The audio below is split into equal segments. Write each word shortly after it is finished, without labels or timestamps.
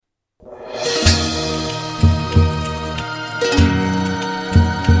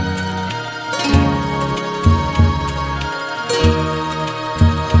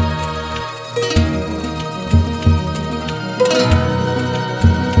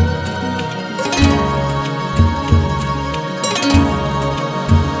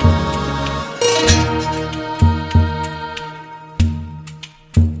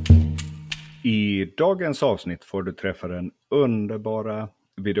dagens avsnitt får du träffa den underbara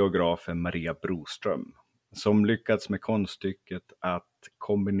videografen Maria Brostr, som lyckats med konststycket att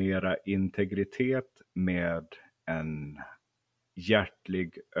kombinera integritet med en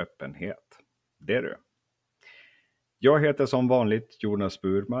hjärtlig öppenhet. Det är du. Jag heter som vanligt Jonas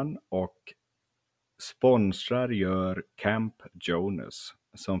Burman och sponsrar gör Camp Jonas,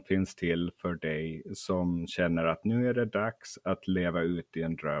 som finns till för dig som känner att nu är det dags att leva ut i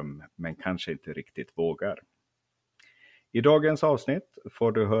en dröm men kanske inte riktigt vågar. I dagens avsnitt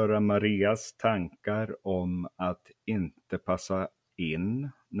får du höra Marias tankar om att inte passa in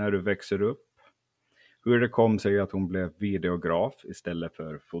när du växer upp. Hur det kom sig att hon blev videograf istället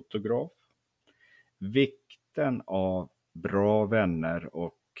för fotograf. Vikten av bra vänner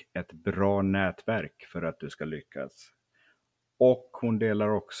och ett bra nätverk för att du ska lyckas. Och hon delar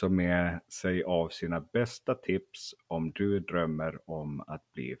också med sig av sina bästa tips om du drömmer om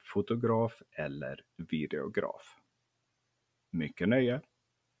att bli fotograf eller videograf. Mycket nöje!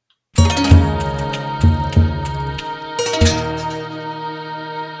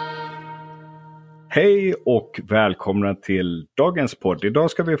 Hej och välkomna till dagens podd.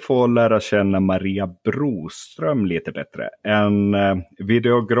 Idag ska vi få lära känna Maria Brostr lite bättre. En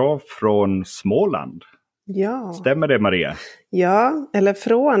videograf från Småland. Ja. Stämmer det, Maria? Ja, eller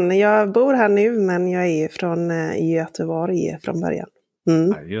från. Jag bor här nu men jag är från Göteborg från början.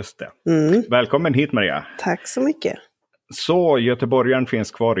 Ja, just det. Välkommen hit, Maria. Tack så mycket. Så göteborgaren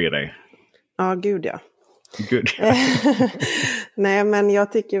finns kvar i dig? Ja, gud ja. Gud. Nej, men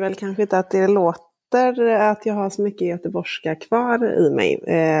jag tycker väl kanske inte att det låter att jag har så mycket göteborgska kvar i mig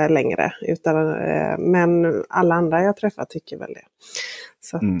längre. Men alla andra jag träffar tycker väl det.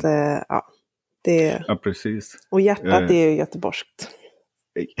 Så att, ja. Ja, precis. Och hjärtat är ju göteborgskt.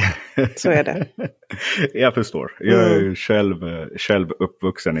 Så är det. Jag förstår. Jag är ju själv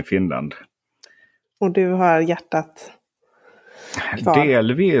uppvuxen i Finland. Och du har hjärtat kvar?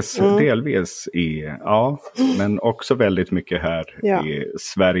 Delvis men också väldigt mycket här i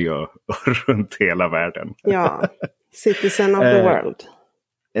Sverige och runt hela världen. Ja, citizen of the world.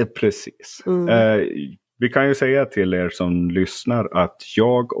 Precis. Vi kan ju säga till er som lyssnar att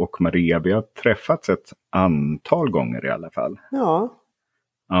jag och Maria, vi har träffats ett antal gånger i alla fall. Ja.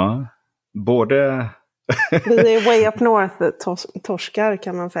 Ja, både... Vi är way up north torskar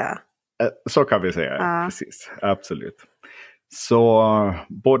kan man säga. Så kan vi säga, precis. Absolut. Så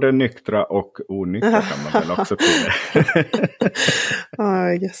både nyktra och onyktra kan man väl också till.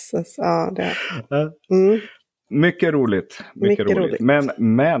 Jösses. Ja, det. Mycket roligt.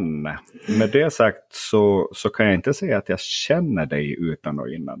 Men med det sagt så kan jag inte säga att jag känner dig utan och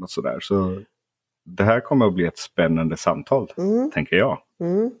innan och sådär. Så det här kommer att bli ett spännande samtal, tänker jag.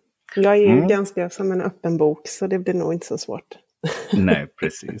 Jag är ju ganska som en öppen bok, så det blir nog inte så svårt. Nej,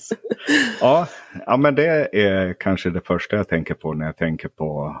 precis. Ja, men det är kanske det första jag tänker på när jag tänker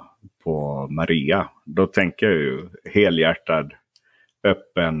på Maria. Då tänker jag ju helhjärtad,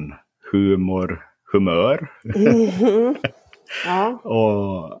 öppen, humör.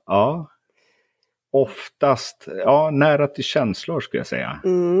 Och oftast nära till känslor skulle jag säga.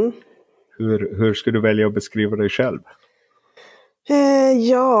 Hur skulle du välja att beskriva dig själv?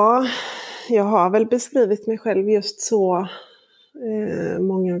 Jag har väl beskrivit mig själv just så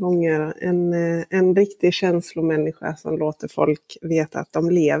många gånger. En riktig känslomänniska som låter folk veta att de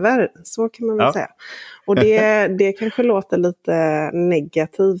lever. Så kan man väl säga. Och det kanske låter lite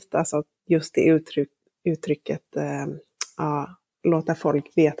negativt. Alltså just det uttrycket låta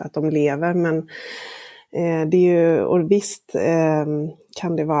folk veta att de lever. Men det är ju, och visst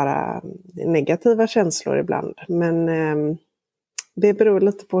kan det vara negativa känslor ibland. Men det beror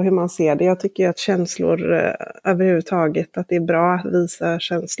lite på hur man ser det. Jag tycker att känslor överhuvudtaget, att det är bra att visa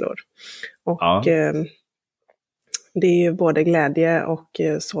känslor. Och det är ju både glädje och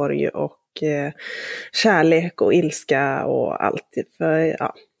sorg och kärlek och ilska och allt. För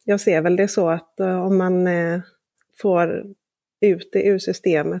jag ser väl det så att om man får ut det ur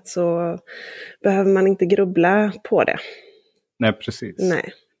systemet så behöver man inte grubbla på det. Nej, precis.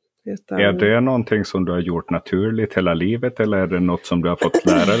 Nej. Är det någonting som du har gjort naturligt hela livet eller är det något som du har fått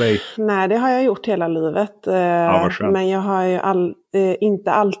lära dig? Nej, det har jag gjort hela livet. Men jag har ju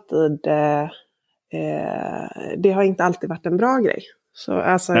inte alltid... det har inte alltid varit en bra grej. Så,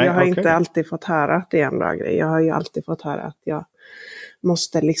 jag har inte alltid fått höra att det är en bra grej. Jag har ju alltid fått höra att jag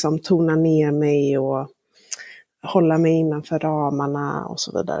måste liksom tona ner mig och hålla mig innanför ramarna och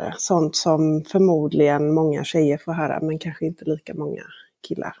så vidare. Sånt som förmodligen många tjejer får höra, men kanske inte lika många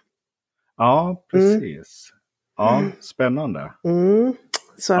killar. Ja, precis. Ja, spännande.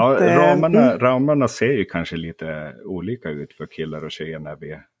 Så att, ramarna ser ju kanske lite olika ut för killar och tjejer när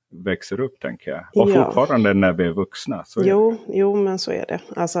vi växer upp, tänker jag. Och fortfarande när vi är vuxna. Så jo, men så är det.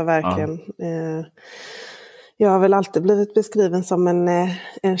 Alltså verkligen. Jag har väl alltid blivit beskriven som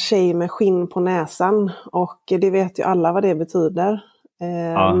en tjej med skinn på näsan. Och det vet ju alla vad det betyder.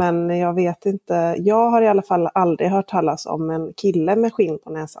 Men jag vet inte. Jag har i alla fall aldrig hört talas om en kille med skinn på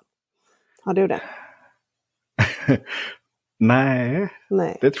näsan. Har du det? Nej,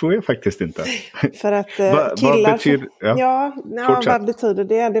 det tror jag faktiskt inte. För att killar... Vad betyder... vad betyder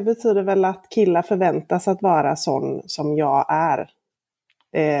det? Det betyder väl att killar förväntas att vara sån som jag är.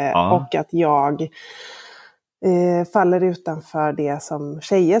 Och att jag faller utanför det som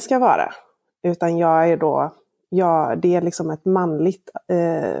tjejer ska vara. Utan jag är då... det är liksom ett manligt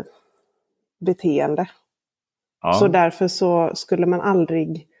beteende. Så därför så skulle man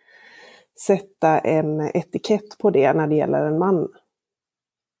aldrig sätta en etikett på det när det gäller en man.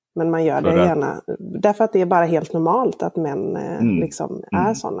 Men man gör det gärna. Därför att det är bara helt normalt att män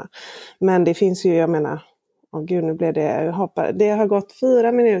är sådana. Men det finns ju, jag menar, nu blev det, det har gått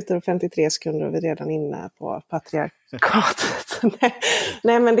 4 minuter och 53 sekunder och vi är redan inne på patriarkatet.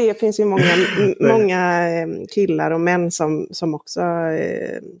 Nej, men det finns ju många killar och män som också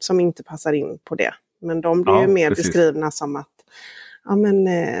som inte passar in på det. Men de blir ju mer beskrivna som att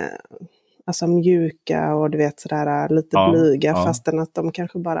alltså mjuka och du vet sådär lite blyga fastän att de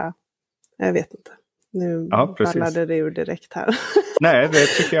kanske bara, jag vet inte. Nu ballade det ur direkt här. Nej, det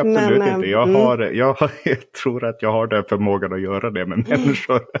tycker jag absolut inte. Jag tror att jag har den förmågan att göra det med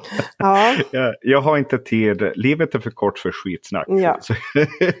människor. Jag har inte tid. Livet är för kort för skitsnack. Ja,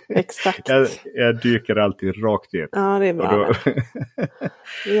 exakt. Jag dyker alltid rakt in. Ja, det är bra.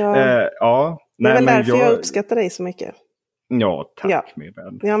 Det är väl därför jag uppskattar dig så mycket. Ja, tack min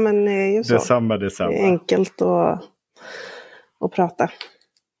vän. Ja, men ju så. Detsamma. Det är enkelt att prata.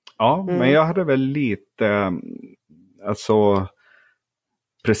 Ja, men jag hade väl lite, alltså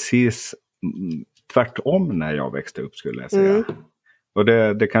precis tvärtom när jag växte upp, skulle jag säga. Och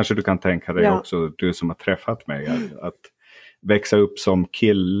det kanske du kan tänka dig också, du som har träffat mig, att växa upp som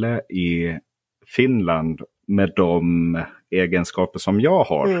kille i Finland med de egenskaper som jag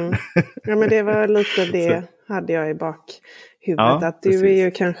har. Ja, men det var lite det hade jag i bakhuvudet. Att du är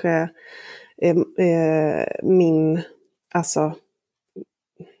ju kanske min, alltså...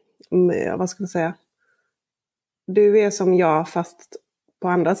 vad ska man säga? Du är som jag fast på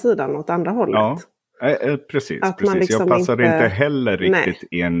andra sidan, åt andra hållet. Ja, precis. Liksom jag passar inte heller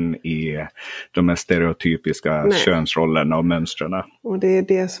riktigt in i de här stereotypiska könsrollerna och mönstren. Och det är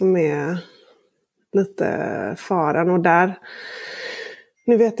det som är lite faran. Och där,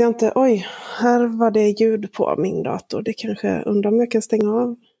 nu vet jag inte, här var det ljud på min dator. Det kanske, undrar om jag kan stänga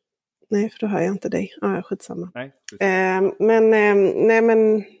av. Nej, för då hör jag inte dig. Skitsamma. Nej,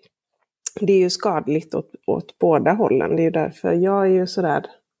 men det är ju skadligt åt båda hållen. Det är ju därför jag är ju sådär.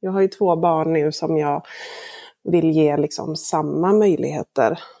 Jag har ju 2 barn nu som jag vill ge liksom samma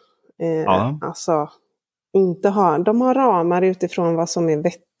möjligheter. Alltså de har ramar utifrån vad som är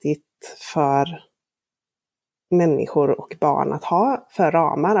vettigt för människor och barn att ha för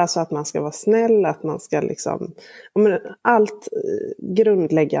ramar. Alltså att man ska vara snäll, att man ska liksom... allt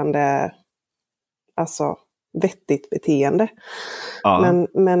grundläggande, alltså vettigt beteende.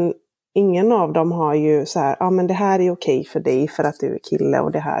 Men ingen av dem har ju så här, men det här är okej för dig för att du är kille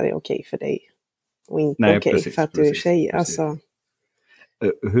och det här är okej för dig. Och inte okej för att du är tjej. Alltså...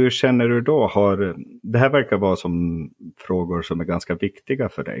 Hur känner du då? Det här verkar vara som frågor som är ganska viktiga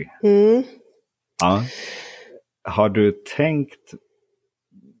för dig. Ja. Har du tänkt,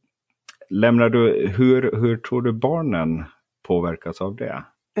 hur tror du barnen påverkas av det?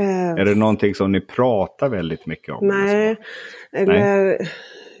 Är det någonting som ni pratar väldigt mycket om? Nej,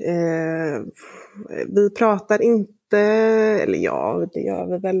 vi pratar inte, eller det gör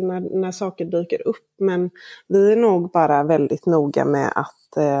vi väl när saker dyker upp. Men vi är nog bara väldigt noga med att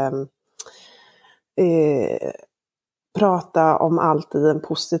prata om allt i en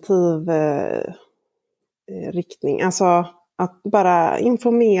positiv riktning. Alltså att bara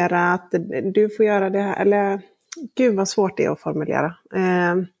informera att du får göra det här. Eller gud vad svårt det är att formulera.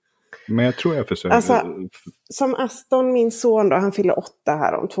 Men jag tror jag försöker. Alltså, som Aston, min son då, han fyller 8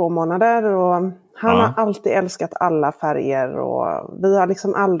 här om 2 månader. Och han har alltid älskat alla färger. Och vi har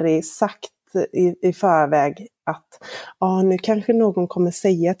liksom aldrig sagt i förväg att nu kanske någon kommer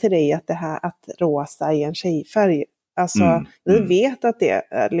säga till dig att det här, att rosa är en tjejfärg. Alltså vi vet att det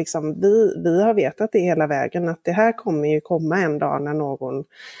är liksom, vi har vetat det hela vägen, att det här kommer ju komma en dag när någon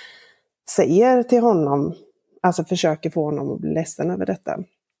säger till honom, alltså försöker få honom att bli ledsen över detta.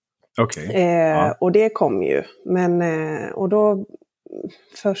 Okay. Och det kommer ju, men och då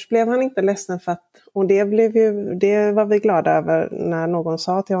först blev han inte ledsen för att, och det var vi glada över när någon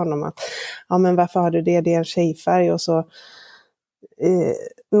sa till honom att ja men varför har du det är en tjejfärg, och så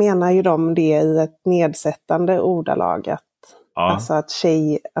menar ju de det i ett nedsättande ordalag att, alltså att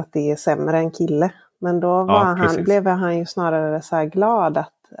det är sämre än kille. Men då blev han ju snarare så här glad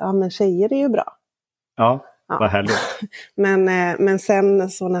att ja men tjejer är ju bra. Ja. Vad härligt. Men sen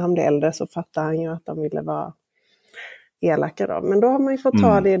så när han blev äldre så fattade han ju att de ville vara elaka då. Men då har man ju fått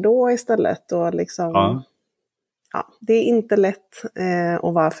ta det då istället. Och liksom, det är inte lätt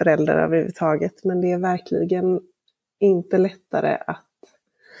att vara förälder överhuvudtaget. Men det är verkligen inte lättare att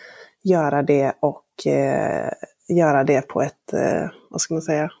göra det och göra det på ett, vad ska man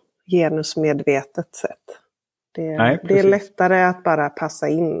säga, genusmedvetet sätt. Det är lättare att bara passa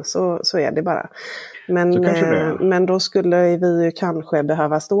in, så är det bara. Men då skulle vi ju kanske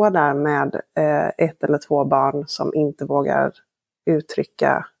behöva stå där med 1 eller 2 barn som inte vågar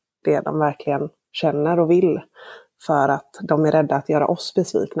uttrycka det de verkligen känner och vill. För att de är rädda att göra oss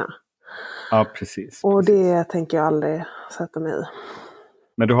besvikna. Ja, precis. Och det tänker jag aldrig sätta mig i.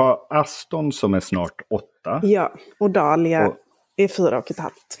 Men du har Aston som är snart 8. Ja, och Dahlia är 4,5.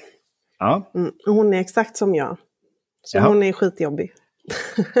 Ja. Hon är exakt som jag. Så hon är skitjobbig.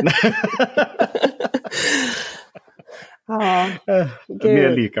 Vi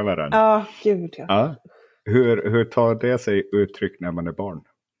är lika varandra. Ja, gud ja. Hur tar det sig uttryck när man är barn?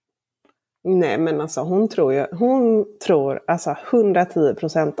 Nej men alltså hon tror alltså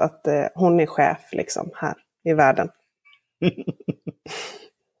 110% att hon är chef liksom här i världen.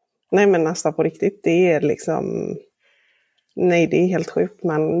 Nej men nästan på riktigt, det är liksom, nej det är helt sjukt,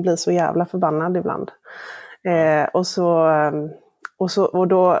 man blir så jävla förbannad ibland. Och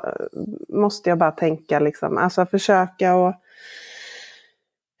då måste jag bara tänka liksom, alltså försöka och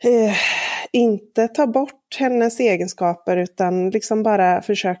inte ta bort hennes egenskaper utan liksom bara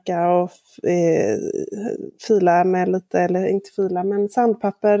försöka och fila med lite, eller inte fila men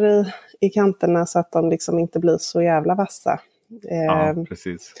sandpapper i kanterna så att de liksom inte blir så jävla vassa.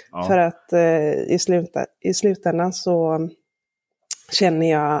 Precis. Ja. För att i slutändan så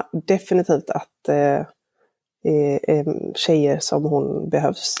känner jag definitivt att tjejer som hon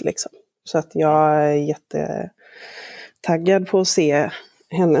behövs liksom. Så att jag är jättetaggad på att se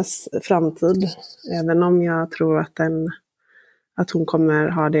hennes framtid. Även om jag tror att hon kommer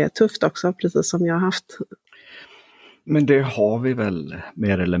ha det tufft också, precis som jag har haft. Men det har vi väl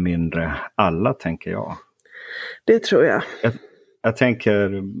mer eller mindre alla, tänker jag. Det tror jag. Jag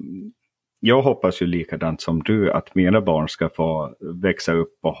tänker, jag hoppas ju likadant som du att mina barn ska få växa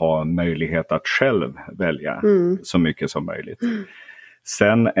upp och ha möjlighet att själv välja så mycket som möjligt.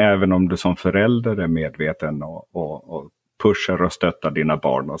 Sen även om du som förälder är medveten och pushar och stöttar dina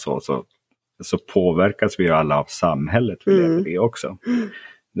barn och så påverkas vi ju alla av samhället vi lever i också.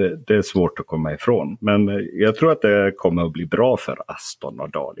 Det är svårt att komma ifrån. Men jag tror att det kommer att bli bra för Aston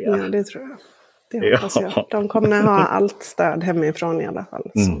och Dahlia. Ja, det tror jag. Det hoppas jag. De kommer ha allt stöd hemifrån i alla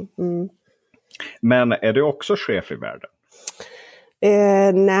fall. Men är du också chef i världen?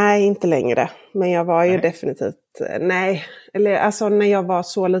 Nej, inte längre. Men jag var ju definitivt... Nej, eller alltså när jag var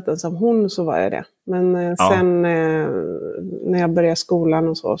så liten som hon så var jag det. Men sen när jag började skolan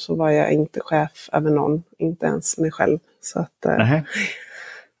och så var jag inte chef över någon. Inte ens mig själv. Så att...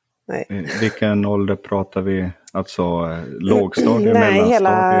 Nej. Vilken ålder pratar vi? Alltså lågstadium, nej,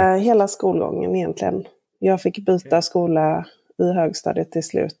 hela skolgången egentligen. Jag fick byta skola i högstadiet till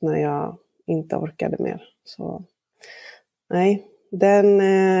slut när jag inte orkade mer. Så nej,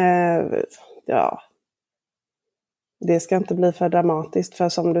 det ska inte bli för dramatiskt. För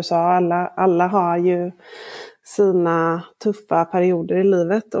som du sa, alla har ju sina tuffa perioder i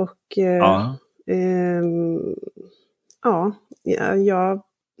livet. Och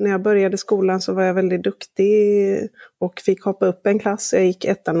när jag började skolan så var jag väldigt duktig och fick hoppa upp en klass. Jag gick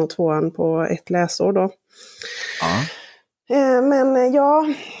 1:an och 2:an på ett läsår då. Men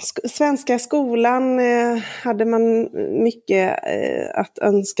svenska skolan hade man mycket att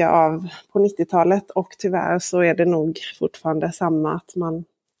önska av på 90-talet. Och tyvärr så är det nog fortfarande samma att man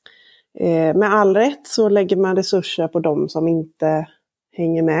med all rätt så lägger man resurser på de som inte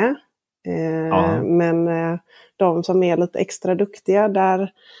hänger med. Men de som är lite extra duktiga,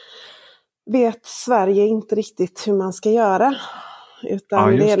 där vet Sverige inte riktigt hur man ska göra.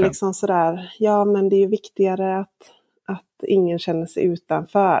 Utan det är liksom sådär, men det är viktigare att ingen känner sig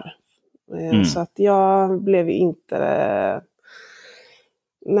utanför. Så att jag blev ju inte...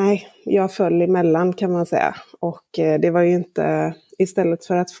 jag föll emellan kan man säga. Och det var ju inte... Istället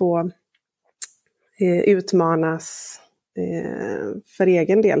för att få utmanas för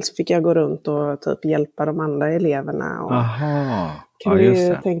egen del så fick jag gå runt och typ hjälpa de andra eleverna. Och Aha, kan du just ju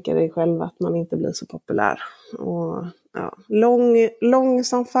det. tänka dig själv att man inte blir så populär. Och, ja, lång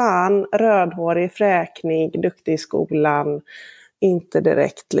som fan, rödhårig, fräknig, duktig i skolan. Inte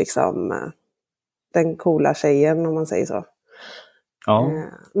direkt liksom den coola tjejen om man säger så. Ja.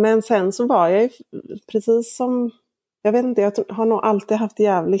 Men sen så var jag ju precis som, jag vet inte, jag har nog alltid haft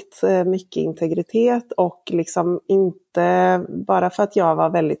jävligt mycket integritet och liksom inte, bara för att jag var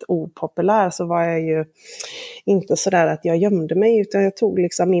väldigt opopulär så var jag ju inte sådär att jag gömde mig, utan jag tog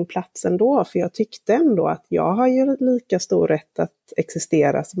liksom min plats ändå, för jag tyckte ändå att jag har ju lika stor rätt att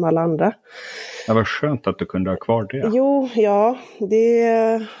existera som alla andra. Det var skönt att du kunde ha kvar det. Jo, ja,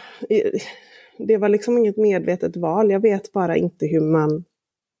 det var liksom inget medvetet val. Jag vet bara inte hur man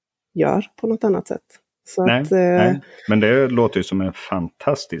gör på något annat sätt. Så Nej, att, nej, men det låter ju som en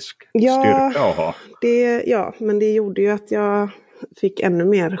fantastisk styrka att ha. Men det gjorde ju att jag fick ännu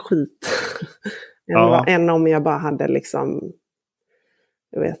mer skit än om jag bara hade liksom,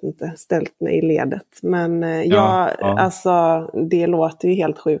 jag vet inte, ställt mig i ledet. Men alltså det låter ju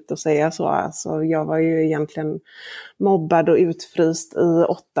helt sjukt att säga så. Alltså, jag var ju egentligen mobbad och utfryst i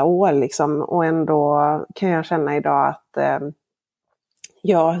 8 år liksom. Och ändå kan jag känna idag att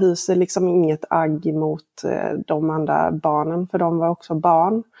jag hyser liksom inget agg mot de andra barnen. För de var också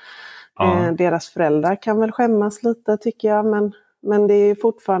barn. Deras föräldrar kan väl skämmas lite tycker jag. Men det är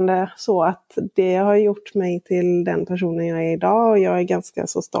fortfarande så att det har gjort mig till den personen jag är idag. Och jag är ganska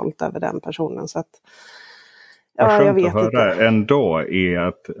så stolt över den personen. Så att, vad jag vet att höra inte. Ändå är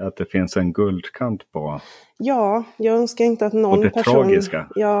att det finns en guldkant på. Ja, jag önskar inte att någon och det person... tragiska.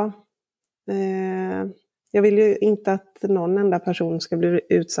 Ja, jag vill ju inte att någon enda person ska bli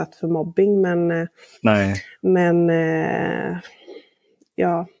utsatt för mobbing. Nej. Men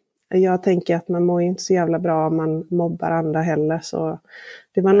jag tänker att man mår ju inte så jävla bra om man mobbar andra heller. Så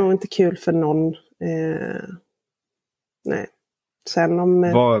det var nog inte kul för någon. Nej. Sen om...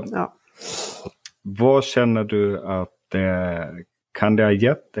 Vad känner du att kan det ha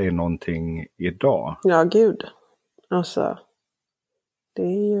gett dig någonting idag? Ja, gud. Alltså, det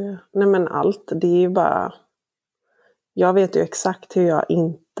är ju... Nej men allt, det är ju bara... Jag vet ju exakt hur jag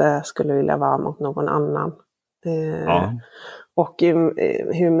inte skulle vilja vara mot någon annan. Och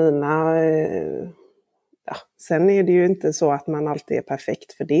hur mina... sen är det ju inte så att man alltid är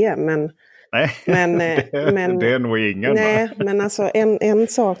perfekt för det, men... Nej, det är nog ingen. Nej, men alltså en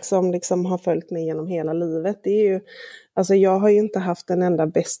sak som liksom har följt mig genom hela livet, det är ju... Alltså jag har ju inte haft en enda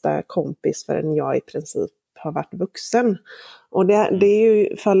bästa kompis förrän jag i princip har varit vuxen. Och det är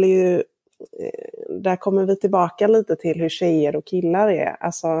ju, faller ju... Där kommer vi tillbaka lite till hur tjejer och killar är.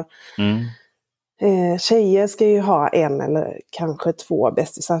 Alltså... Tjejer ska ju ha en eller kanske 2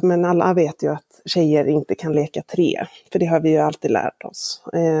 bästisar, men alla vet ju att tjejer inte kan leka 3, för det har vi ju alltid lärt oss,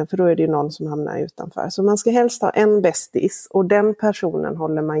 för då är det ju någon som hamnar utanför. Så man ska helst ha en bästis, och den personen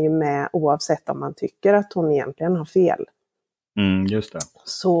håller man ju med oavsett om man tycker att hon egentligen har fel. Just det.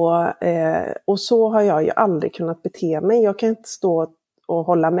 Så, och så har jag ju aldrig kunnat bete mig. Jag kan inte stå och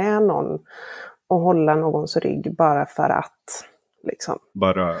hålla med någon och hålla någons rygg bara för att liksom.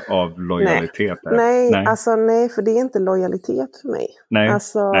 Bara av lojalitet? Nej, alltså nej, för det är inte lojalitet för mig. Nej.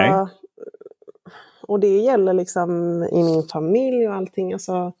 Alltså, nej. Och det gäller liksom i min familj och allting.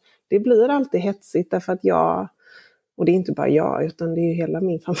 Alltså, det blir alltid hetsigt därför att jag, och det är inte bara jag utan det är ju hela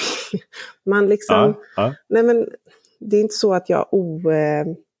min familj. Man liksom, nej men det är inte så att jag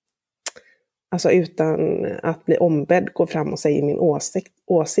alltså utan att bli ombedd går fram och säger min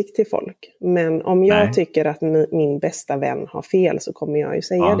åsikt till folk. Men om jag tycker att min bästa vän har fel så kommer jag ju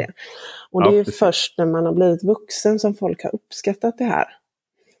säga det. Och det är ju först när man har blivit vuxen som folk har uppskattat det här.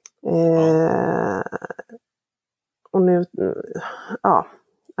 Och nu,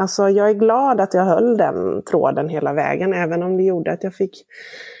 alltså jag är glad att jag höll den tråden hela vägen. Även om det gjorde att jag fick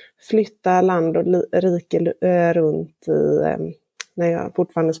flytta land och rike runt när jag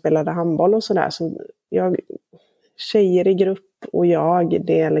fortfarande spelade handboll och sådär. Så tjejer i grupp och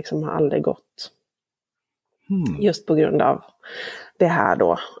det liksom har aldrig gått. Just på grund av det här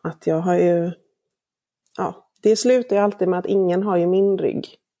då. Att jag har ju, det slutar ju alltid med att ingen har ju min rygg.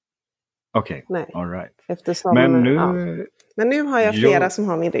 Okej, all right. Eftersom, men nu har jag flera som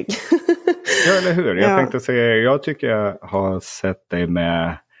har min rygg. Ja, eller hur? Jag tänkte säga, jag tycker jag har sett dig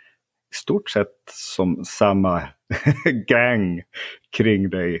med i stort sett som samma gang kring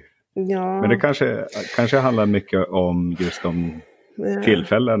dig. Ja. Men det kanske handlar mycket om just de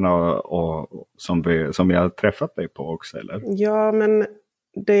tillfällen och som vi har träffat dig på också, eller? Ja, men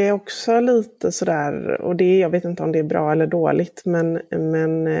det är också lite sådär, och jag vet inte om det är bra eller dåligt,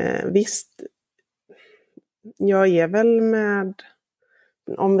 men visst, jag är väl med,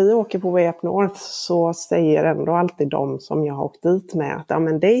 om vi åker på Way Up North så säger ändå alltid de som jag har åkt dit med att ja,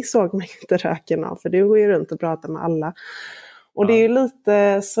 men dig såg man inte röken av, för du går ju runt och pratar med alla. Och det är ju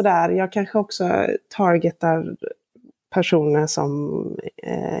lite sådär, jag kanske också targetar personer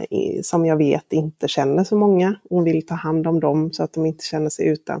som jag vet inte känner så många och vill ta hand om dem så att de inte känner sig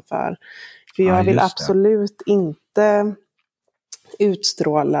utanför. För jag vill absolut inte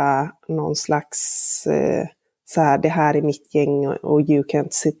utstråla någon slags så här, det här är mitt gäng och you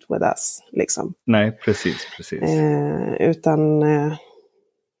can't sit with us. Liksom. Nej, precis. Utan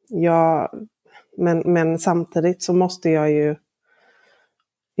men samtidigt så måste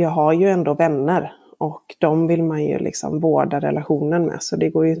jag har ju ändå vänner och de vill man ju liksom vårda relationen med. Så det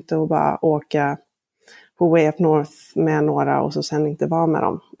går ju inte att bara åka på Way Up North med några och så sen inte vara med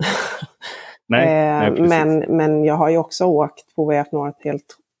dem. Nej, men jag har ju också åkt på Way Up North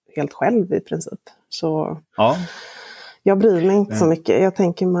helt själv i princip. Så jag bryr mig inte så mycket. Jag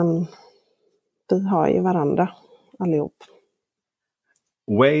tänker vi har ju varandra allihop.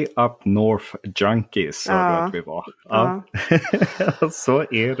 Way Up North Junkies sa du att vi var. Ja. Så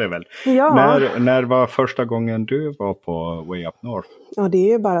är det väl. Ja. När var första gången du var på Way Up North? Ja, det är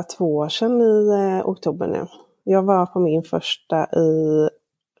ju bara 2 år sedan i oktober nu. Jag var på min första i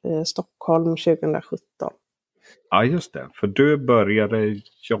Stockholm 2017. Ja, just det. För du började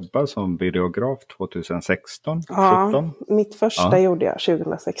jobba som videograf 2016? Ja, 17? mitt första gjorde jag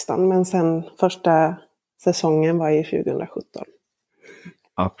 2016. Men sen första säsongen var ju 2017.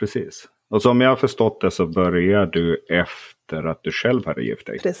 Ja, precis. Och som jag har förstått det så började du efter att du själv hade gift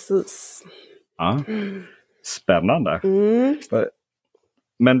dig. Precis. Ja. Spännande. Mm.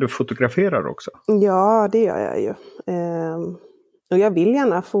 Men du fotograferar också? Ja, det gör jag ju. Och jag vill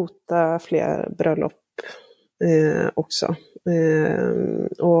gärna fota fler bröllop också.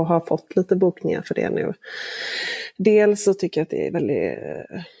 Och har fått lite bokningar för det nu. Dels så tycker jag att det är väldigt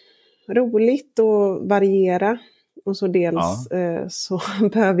roligt att variera. Och så dels så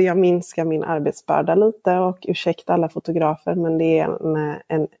behöver jag minska min arbetsbörda lite. Och ursäkta alla fotografer, men det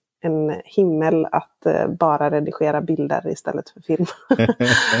är en himmel att bara redigera bilder istället för film.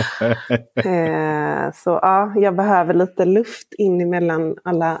 Så ja, jag behöver lite luft in emellan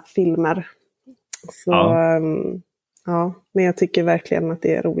alla filmer. Så men jag tycker verkligen att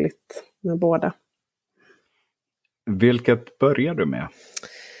det är roligt med båda. Vilket börjar du med?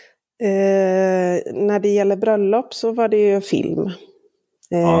 När det gäller bröllop så var det ju film.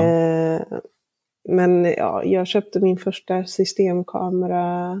 Men jag köpte min första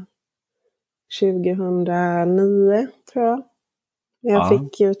systemkamera 2009 tror jag. Jag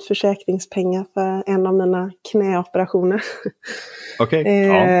fick ut försäkringspengar för en av mina knäoperationer.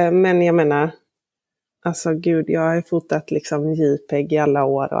 Men jag menar, alltså gud, jag har fotat liksom JPEG i alla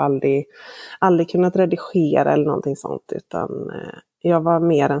år och aldrig kunnat redigera eller någonting sånt, utan jag var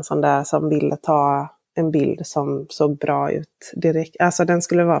mer en sån där som ville ta en bild som såg bra ut direkt. Alltså den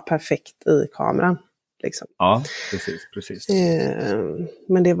skulle vara perfekt i kameran. Liksom. Ja, precis.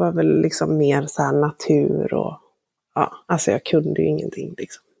 Men det var väl liksom mer så här natur och alltså jag kunde ju ingenting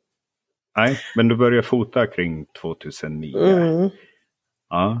liksom. Nej, men du började fota kring 2009.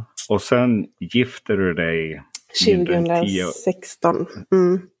 Ja, och sen gifte du dig 2016.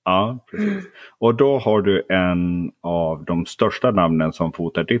 Ja, precis. Och då har du en av de största namnen som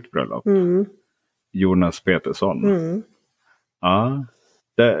fotar ditt bröllop. Jonas Petersson. Ja,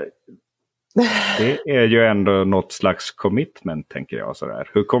 det är ju ändå något slags commitment, tänker jag sådär.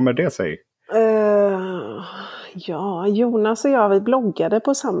 Hur kommer det sig? Jonas och jag, vi bloggade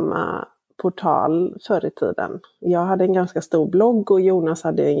på samma portal förr i tiden. Jag hade en ganska stor blogg och Jonas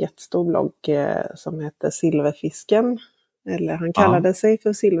hade en jättestor blogg som hette Silverfisken. Eller han kallade sig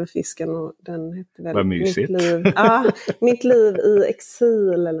för Silverfisken och den hette väl Mitt liv i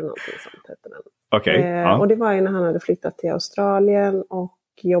exil eller någonting sånt hette den. Och det var ju när han hade flyttat till Australien och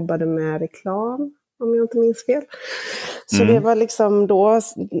jobbade med reklam, om jag inte minns fel. Så det var liksom då,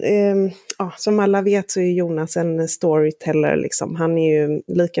 som alla vet så är Jonas en storyteller. Liksom. Han är ju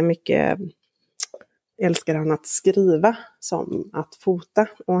lika mycket, älskar han att skriva som att fota.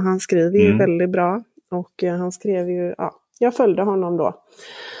 Och han skriver ju väldigt bra. Och han skrev ju, jag följde honom då.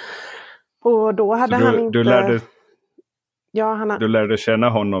 Och då hade han inte... Du lärde känna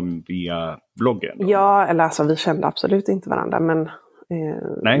honom via bloggen? Då? Ja, eller alltså vi kände absolut inte varandra. Men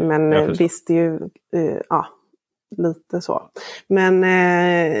visste ju, lite så. Men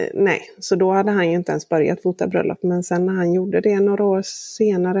nej, så då hade han ju inte ens börjat fota bröllop. Men sen när han gjorde det några år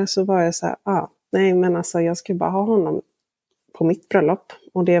senare så var jag så här, nej men alltså jag ska bara ha honom på mitt bröllop.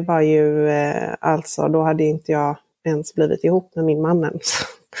 Och det var ju, alltså då hade inte jag ens blivit ihop med min man än.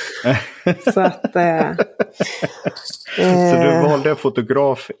 Så att... Så du valde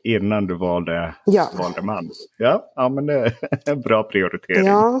fotograf innan du valde man? Ja, men det är en bra prioritering.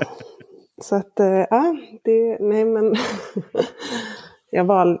 Ja, så att nej men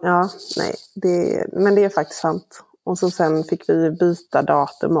men det är faktiskt sant. Och så sen fick vi byta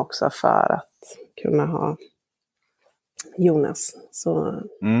datum också för att kunna ha Jonas. Så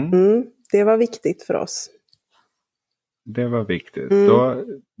det var viktigt för oss. Det var viktigt.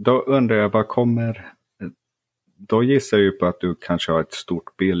 Då undrar jag, vad kommer... Då gissar jag ju på att du kanske har ett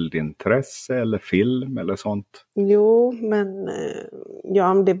stort bildintresse eller film eller sånt. Jo, men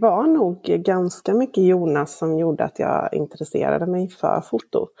det var nog ganska mycket Jonas som gjorde att jag intresserade mig för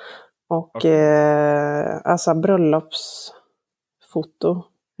foto. Och alltså bröllopsfoto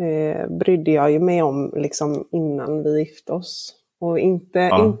brydde jag ju mig om liksom innan vi gifte oss. Och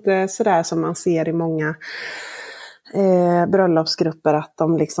inte sådär som man ser i många bröllopsgrupper, att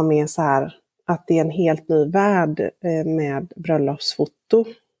de liksom är så här, att det är en helt ny värld med bröllopsfoto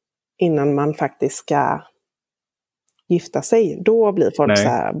innan man faktiskt ska gifta sig. Då blir folk så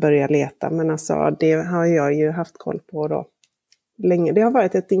här, börjar leta. Men alltså det har jag ju haft koll på då länge. Det har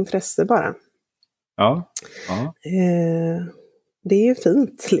varit ett intresse bara. Ja. Det är ju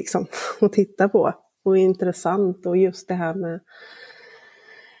fint liksom att titta på. Och intressant. Och just det här med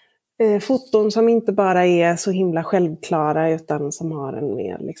foton som inte bara är så himla självklara utan som har en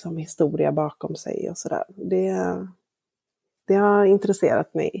mer liksom historia bakom sig och sådär. Det har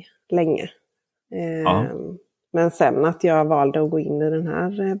intresserat mig länge. Men sen att jag valde att gå in i den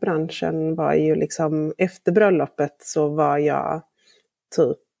här branschen var ju liksom, efter bröllopet så var jag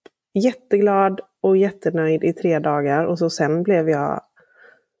typ jätteglad och jättenöjd i 3 dagar. Och så sen blev jag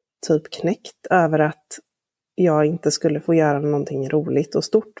typ knäckt över att jag inte skulle få göra någonting roligt och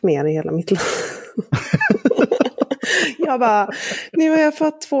stort mer i hela mitt liv. Jag bara, nu har jag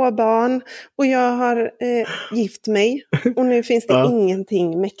fått 2 barn och jag har gift mig. Och nu finns det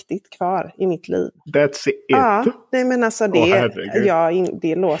ingenting mäktigt kvar i mitt liv. That's it. Ja, nej men alltså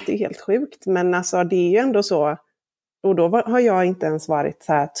det låter ju helt sjukt. Men alltså det är ju ändå så. Och då har jag inte ens varit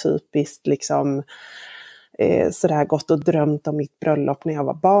så här typiskt liksom... sådär gått och drömt om mitt bröllop när jag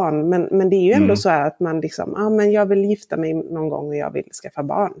var barn. Men det är ju ändå så här att man liksom, men jag vill gifta mig någon gång och jag vill skaffa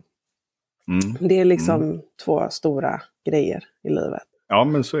barn. Det är liksom 2 stora grejer i livet. Ja,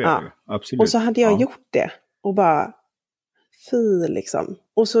 men så är det ju. Absolut. Och så hade jag gjort det. Och bara, fy liksom.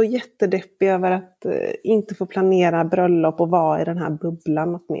 Och så jättedeppig över att inte få planera bröllop och vara i den här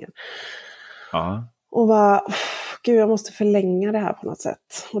bubblan något mer. Ja. Och bara... Gud, jag måste förlänga det här på något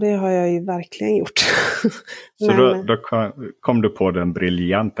sätt. Och det har jag ju verkligen gjort. Så då kom du på den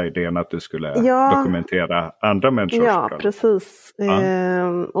briljanta idén att du skulle dokumentera andra människors bröllop? Ja, precis.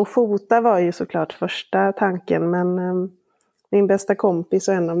 Och fota var ju såklart första tanken. Men min bästa kompis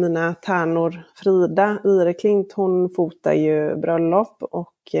och en av mina tärnor, Frida Ireklint, hon fotar ju bröllop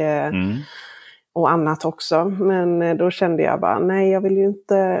och annat också. Men då kände jag bara, nej, jag vill ju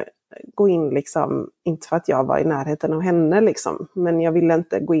inte... gå in liksom, inte för att jag var i närheten av henne liksom, men jag ville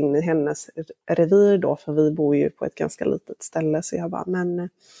inte gå in i hennes revir då, för vi bor ju på ett ganska litet ställe, så jag bara,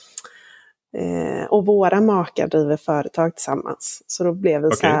 och våra makar driver företag tillsammans, så då blev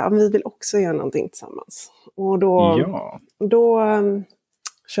vi så här, vi vill också göra någonting tillsammans, och då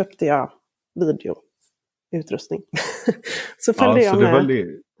köpte jag videoutrustning. Så följde jag med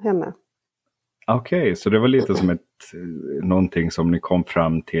henne. Okej, så det var lite som någonting som ni kom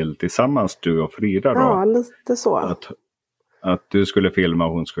fram till tillsammans, du och Frida då? Ja, lite så. Att du skulle filma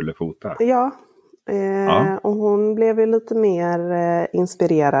och hon skulle fota? Ja, och hon blev ju lite mer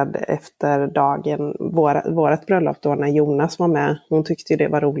inspirerad efter dagen, vårat bröllop då, när Jonas var med. Hon tyckte ju det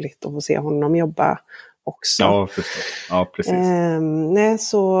var roligt att få se honom jobba också. Ja, förstås. Ja, precis.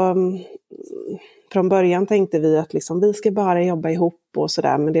 Så... Från början tänkte vi att liksom, vi ska bara jobba ihop och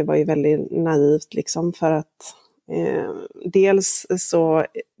sådär, men det var ju väldigt naivt liksom, för att dels så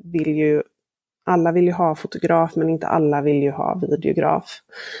vill ju alla ha fotograf, men inte alla vill ju ha videograf.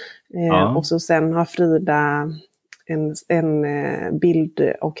 Och så sen har Frida en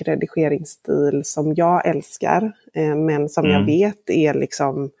bild- och redigeringsstil som jag älskar, men som jag vet är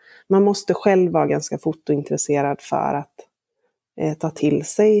liksom, man måste själv vara ganska fotointresserad för att ta till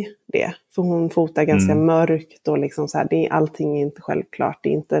sig det. För hon fotar ganska mörkt och liksom så här, allting är inte självklart. Det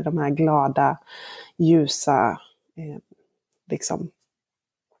är inte de här glada, ljusa liksom.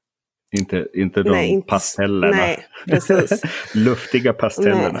 Inte de pastellerna. Nej, precis. Luftiga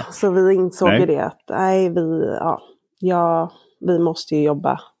pastellerna. Nej, så vi insåg ju det att vi måste ju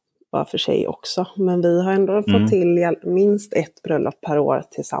jobba var för sig också. Men vi har ändå fått till minst 1 bröllop per år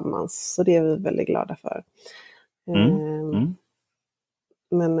tillsammans. Så det är vi väldigt glada för.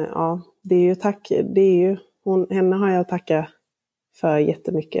 Men ja, det är ju henne har jag att tacka för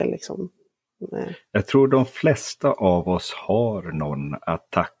jättemycket liksom. Jag tror de flesta av oss har någon att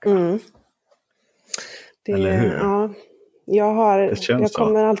tacka. Eller hur? Ja, jag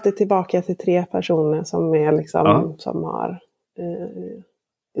kommer alltid tillbaka till 3 personer som är liksom, som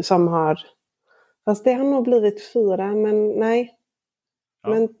har, fast det har nog blivit 4, men nej.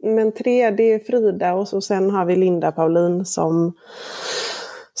 Ja. Men 3, det är Frida och så sen har vi Linda Paulin som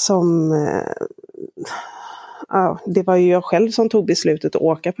det var ju jag själv som tog beslutet att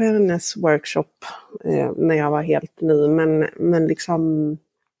åka på hennes workshop när jag var helt ny, men liksom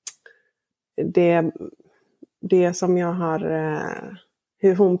det som jag har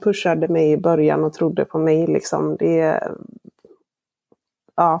hur hon pushade mig i början och trodde på mig liksom,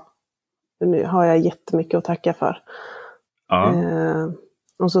 nu har jag jättemycket att tacka för.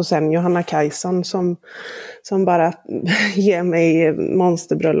 Och så sen Johanna Kajson som bara ger mig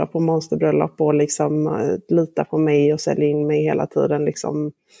monsterbröllop och liksom litar på mig och säljer in mig hela tiden.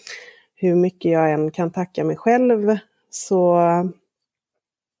 Liksom, hur mycket jag än kan tacka mig själv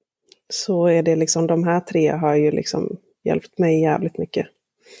så är det liksom de här 3 har ju liksom hjälpt mig jävligt mycket.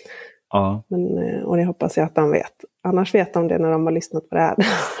 Ja. Och det hoppas jag att de vet. Annars vet de det när de har lyssnat på det här.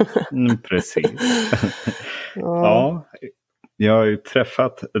 Precis. Ja. Jag har ju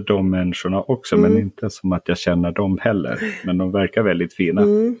träffat de människorna också, men inte som att jag känner dem heller. Men de verkar väldigt fina.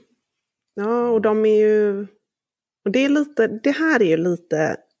 Ja, och de är ju... Och det här är ju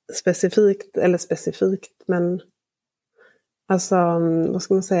lite specifikt, men alltså, vad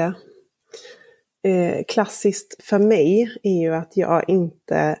ska man säga? Klassiskt för mig är ju att jag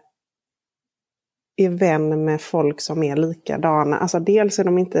inte är vän med folk som är likadana. Alltså dels är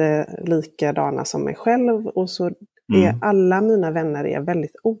de inte likadana som mig själv och så alla mina vänner är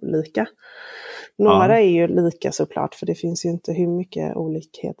väldigt olika. Några är ju lika såklart, för det finns ju inte hur mycket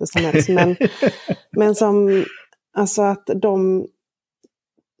olikheter som helst. Men som, alltså att de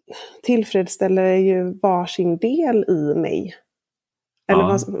tillfredsställer ju varsin del i mig. Eller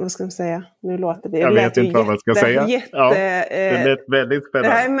vad ska man säga? Nu låter det. Jag vet inte vad man ska säga. Det lät väldigt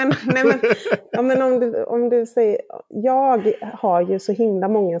spännande. Men om du säger, jag har ju så himla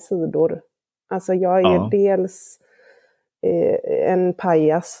många sidor. Alltså jag är ju dels en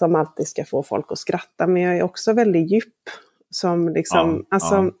pajas som alltid ska få folk att skratta, men jag är också väldigt djup som liksom,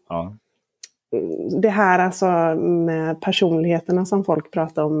 det här alltså med personligheterna som folk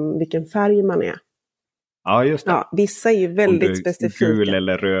pratar om, vilken färg man är. Ja, just det. Ja, vissa är ju väldigt specifika. Gul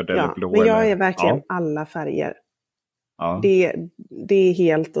eller röd eller blå. Men jag är verkligen alla färger. Ja. Det är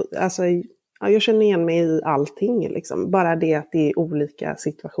helt, alltså jag känner igen mig i allting liksom. Bara det att det är olika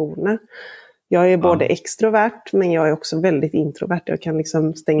situationer. Jag är både extrovert, men jag är också väldigt introvert. Jag kan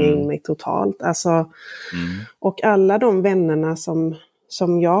liksom stänga in mig totalt. Alltså, och alla de vännerna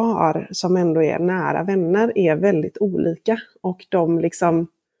som jag har, som ändå är nära vänner, är väldigt olika. Och de liksom,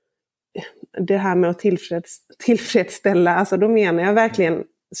 det här med att tillfredsställa, alltså då menar jag verkligen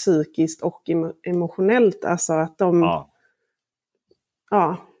psykiskt och emotionellt. Alltså att de...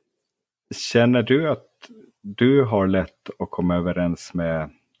 Ja. Känner du att du har lätt att komma överens med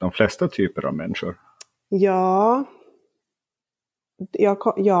de flesta typer av människor? Ja,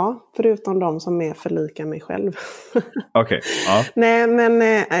 förutom de som är för lika mig själv. Okej, ja. Nej,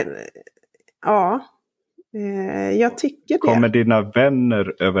 men ja, jag tycker det. Kommer dina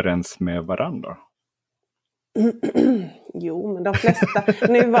vänner överens med varandra? Jo, men de flesta.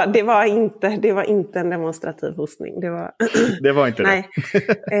 Det var inte en demonstrativ hostning. Det var inte nej.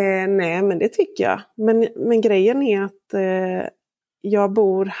 Det. Nej, men det tycker jag. Men grejen är att jag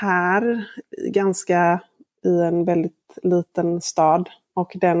bor här ganska i en väldigt liten stad.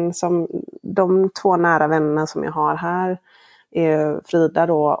 Och de 2 nära vännerna som jag har här är Frida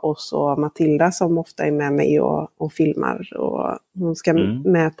då och så Matilda som ofta är med mig och filmar. Och hon ska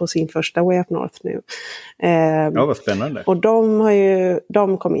med på sin första Way Up North nu. Ja, vad spännande. Och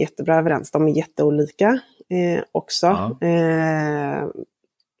de kommer jättebra överens. De är jätteolika också.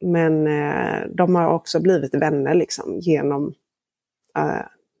 Men de har också blivit vänner liksom genom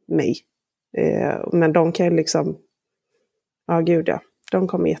mig. Men de kan ju liksom, de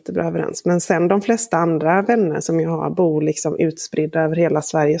kommer jättebra överens. Men sen de flesta andra vänner som jag har bor liksom utspridda över hela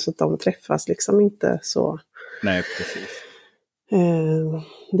Sverige, så att de träffas liksom inte så. Nej, precis.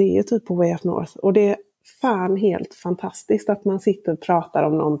 Det är ju typ på Way Up North. Och det är fan helt fantastiskt att man sitter och pratar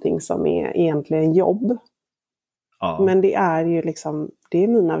om någonting som är egentligen jobb. Ja. Men det är ju liksom, det är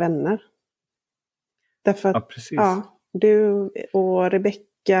mina vänner. Därför att, du och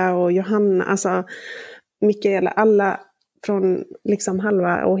Rebecka och Johanna, alltså Mikaela, alla från liksom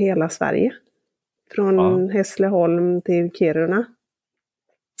halva och hela Sverige. Från Hässleholm till Kiruna.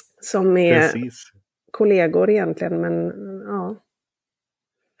 Som är kollegor egentligen, men ja.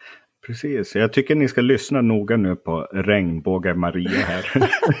 Precis, jag tycker ni ska lyssna noga nu på Regnbågar Maria här.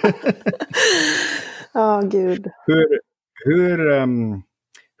 Ja, gud.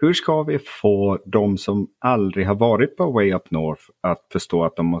 Hur ska vi få de som aldrig har varit på Way Up North att förstå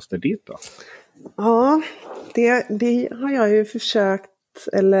att de måste dit då? Ja, det har jag ju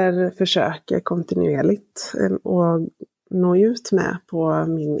försöker kontinuerligt och nå ut med på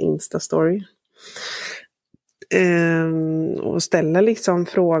min Insta-story. Och ställa liksom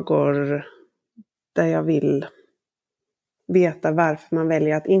frågor där jag vill veta varför man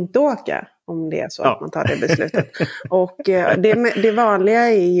väljer att inte åka, om det är så att man tar det beslutet. Och det vanliga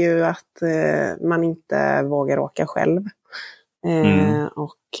är ju att man inte vågar åka själv.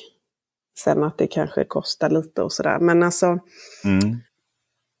 Och sen att det kanske kostar lite och sådär. Men alltså,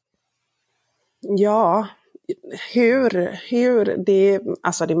 ja, hur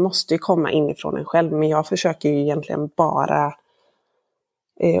det måste ju komma inifrån en själv. Men jag försöker ju egentligen bara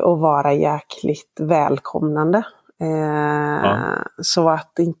att vara jäkligt välkomnande. Så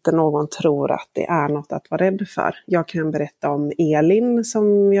att inte någon tror att det är något att vara rädd för. Jag kan berätta om Elin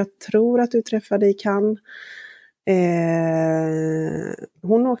som jag tror att du träffade i Cannes.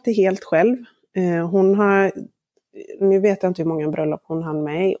 Hon åkte helt själv. Nu vet jag inte hur många bröllop hon hann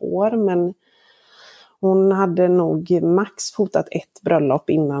med i år, men hon hade nog max fotat ett bröllop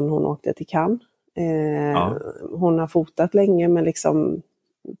innan hon åkte till Cannes. Hon har fotat länge, men liksom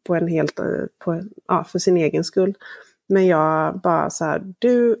för sin egen skull. Men jag bara så här,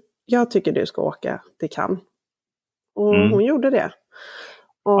 jag tycker du ska åka till Cannes. Och hon gjorde det.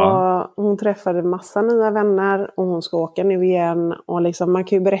 Och hon träffade massa nya vänner och hon ska åka nu igen. Och liksom, man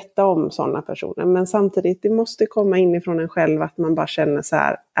kan ju berätta om sådana personer. Men samtidigt, det måste komma inifrån en själv att man bara känner så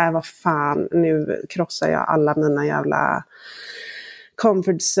här, vad fan, nu krossar jag alla mina jävla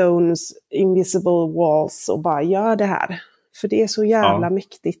comfort zones, invisible walls och bara gör det här. För det är så jävla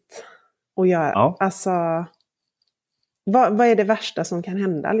mäktigt att göra. Alltså, vad är det värsta som kan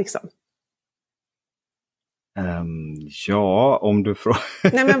hända liksom? Om du frågar...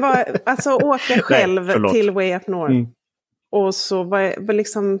 Nej, men åka själv till Way Up North. Och så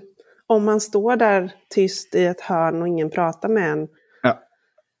liksom, om man står där tyst i ett hörn och ingen pratar med en. Ja.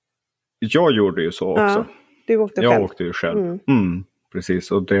 Jag gjorde ju så också. Du åkte jag själv. Åkte ju själv.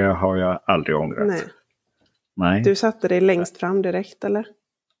 Precis, och det har jag aldrig ångrat. Nej. Du satte dig längst fram direkt, eller?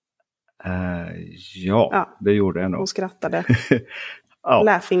 Ja, det gjorde jag nog. Och skrattade.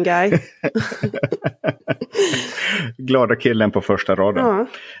 Laughing guy. Glada killen på första raden.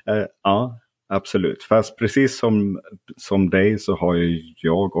 Ja, absolut. Fast precis som dig så har ju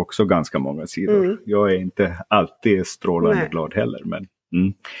jag också ganska många sidor. Jag är inte alltid strålande glad heller. Men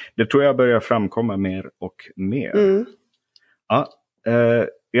det tror jag börjar framkomma mer och mer.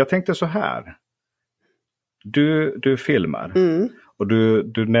 Jag tänkte så här. Du filmar. Och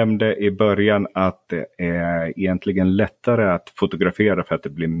du nämnde i början att det är egentligen lättare att fotografera för att det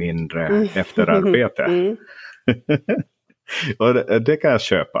blir mindre efterarbete. Och det kan jag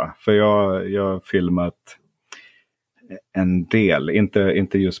köpa. För jag har filmat en del.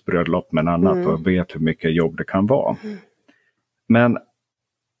 Inte just bröllop men annat. Och vet hur mycket jobb det kan vara. Men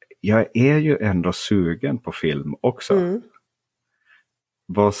jag är ju ändå sugen på film också.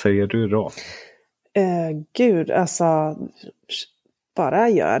 Vad säger du då? Gud, alltså... Bara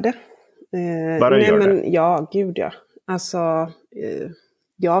gör det. Det? Ja, gud ja. Alltså,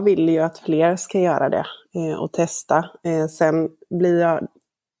 jag vill ju att fler ska göra det och testa. Sen blir jag...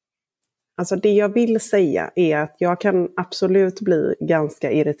 Alltså det jag vill säga är att jag kan absolut bli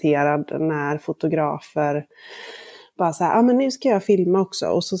ganska irriterad när fotografer bara så här, men nu ska jag filma också.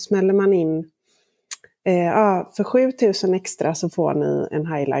 Och så smäller man in, för 7 000 extra så får ni en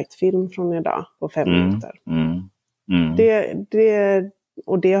highlight-film från idag på 5 minuter.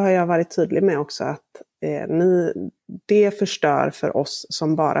 Det har jag varit tydlig med också, att det förstör för oss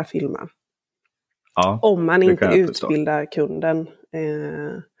som bara filmar. Om man inte utbildar kunden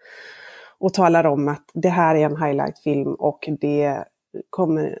och talar om att det här är en highlight-film och det är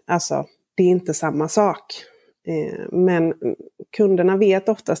inte samma sak. Men kunderna vet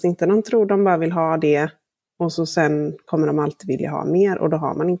oftast inte, de tror de bara vill ha det och så sen kommer de alltid vilja ha mer och då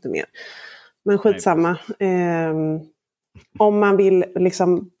har man inte mer. Men skitsamma. Om man vill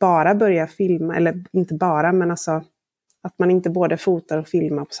liksom bara börja filma, eller inte bara, men alltså att man inte både fotar och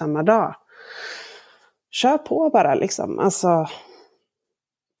filmar på samma dag. Kör på bara liksom. Alltså,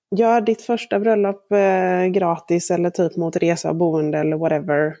 gör ditt första bröllop gratis eller typ mot resa och boende eller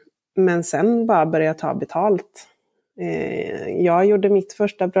whatever. Men sen bara börja ta betalt. Jag gjorde mitt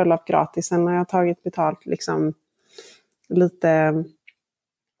första bröllop gratis. Sen har jag tagit betalt liksom lite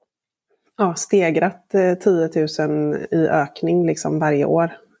stegrat 10 000 i ökning liksom varje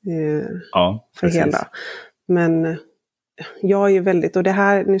år. För hela. Men jag är ju väldigt, och det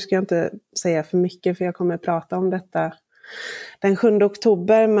här, nu ska jag inte säga för mycket för jag kommer att prata om detta den 7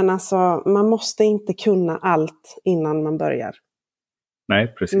 oktober, men alltså man måste inte kunna allt innan man börjar. Nej,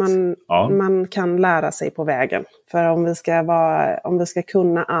 precis. Man kan lära sig på vägen. För om vi ska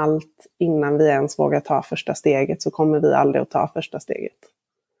kunna allt innan vi ens vågar ta första steget så kommer vi aldrig att ta första steget.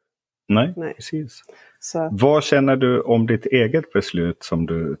 Nej. Precis. Så. Vad känner du om ditt eget beslut som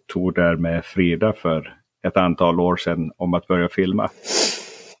du tog där med Frida för ett antal år sedan om att börja filma?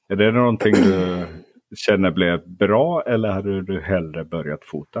 Är det någonting du känner blev bra eller hade du hellre börjat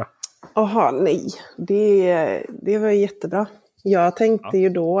fota? Nej. Det var jättebra. Jag tänkte ju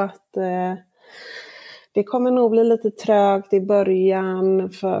då att det kommer nog bli lite trögt i början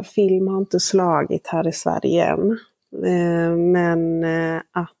för film har inte slagit här i Sverige än. Men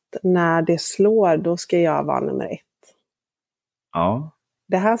att när det slår då ska jag vara nummer 1. Ja.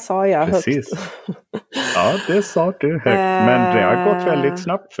 Det här sa jag precis. Högt. Ja, det sa du högt. Men det har gått väldigt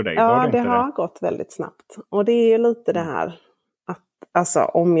snabbt för dig. Ja, det har gått väldigt snabbt. Och det är ju lite det här att alltså,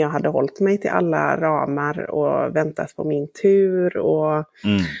 om jag hade hållit mig till alla ramar och väntat på min tur och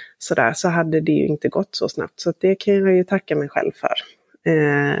sådär så hade det ju inte gått så snabbt. Så det kan jag ju tacka mig själv för.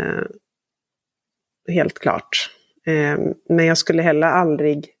 Helt klart. Men jag skulle heller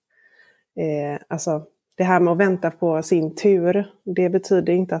aldrig alltså det här med att vänta på sin tur, det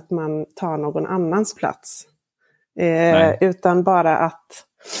betyder inte att man tar någon annans plats. Utan bara att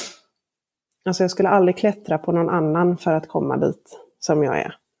alltså jag skulle aldrig klättra på någon annan för att komma dit som jag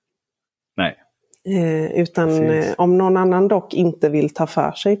är. Nej. Utan om någon annan dock inte vill ta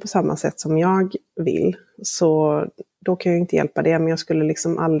för sig på samma sätt som jag vill, så då kan jag inte hjälpa det. Men jag skulle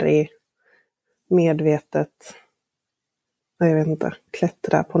liksom aldrig medvetet, jag vet inte,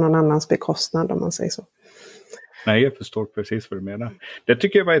 klättra på någon annans bekostnad om man säger så. Nej, jag förstår precis vad du menar. Det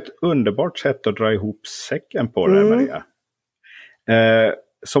tycker jag var ett underbart sätt att dra ihop säcken på det, Maria.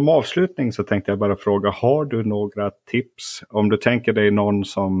 Som avslutning så tänkte jag bara fråga, har du några tips? Om du tänker dig någon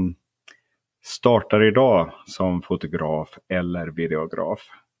som startar idag som fotograf eller videograf?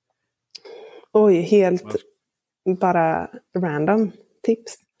 Oj, helt bara random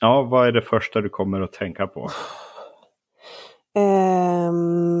tips. Ja, vad är det första du kommer att tänka på?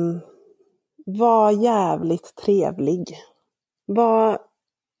 Var jävligt trevlig. Var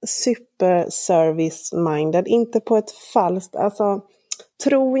super service-minded. Inte på ett falskt... Alltså,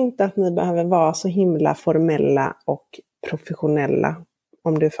 tro inte att ni behöver vara så himla formella och professionella.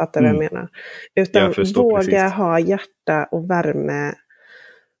 Om du fattar vad jag menar. Utan våga ha hjärta och värme.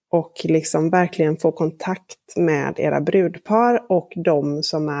 Och liksom verkligen få kontakt med era brudpar. Och de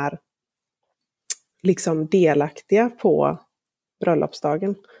som är liksom delaktiga på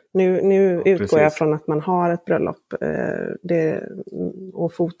bröllopsdagen. Nu utgår jag från att man har ett bröllop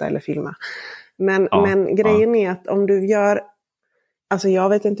och fota eller filma. Men grejen är att om du gör... Alltså jag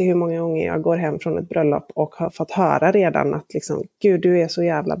vet inte hur många gånger jag går hem från ett bröllop och har fått höra redan att liksom, gud du är så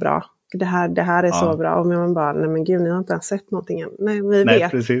jävla bra. Det här är så bra. Och man bara, nej men gud ni har inte ens sett någonting än. Nej,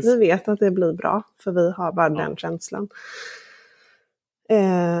 vi vet att det blir bra. För vi har bara den känslan.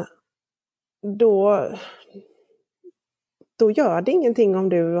 Då gör det ingenting om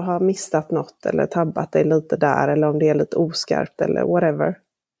du har missat något eller tabbat dig lite där eller om det är lite oskarpt eller whatever.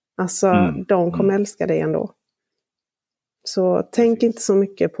 Alltså de kommer älska dig ändå. Så tänk inte så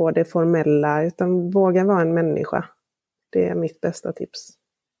mycket på det formella utan våga vara en människa. Det är mitt bästa tips.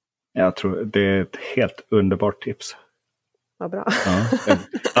 Jag tror det är ett helt underbart tips. Vad bra.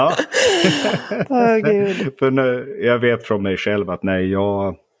 Ja. Gud. För nu, jag vet från mig själv att när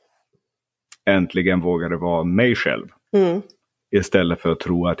jag äntligen vågade vara mig själv. Istället för att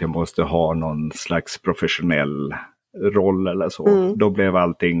tro att jag måste ha någon slags professionell roll eller så. Då blev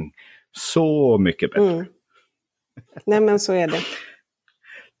allting så mycket bättre. Nej men så är det.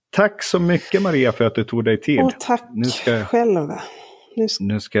 Tack så mycket Maria för att du tog dig tid. Och tack själv.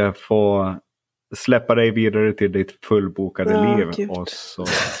 Nu ska jag få släppa dig vidare till ditt fullbokade liv. Gud. Och så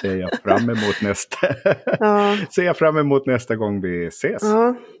ser jag fram emot nästa gång vi ses.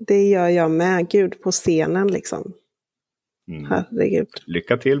 Ja, det gör jag med. Gud på scenen liksom. Herregud.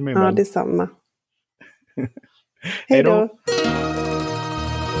 Lycka till min vän. Ja, detsamma. Hej då.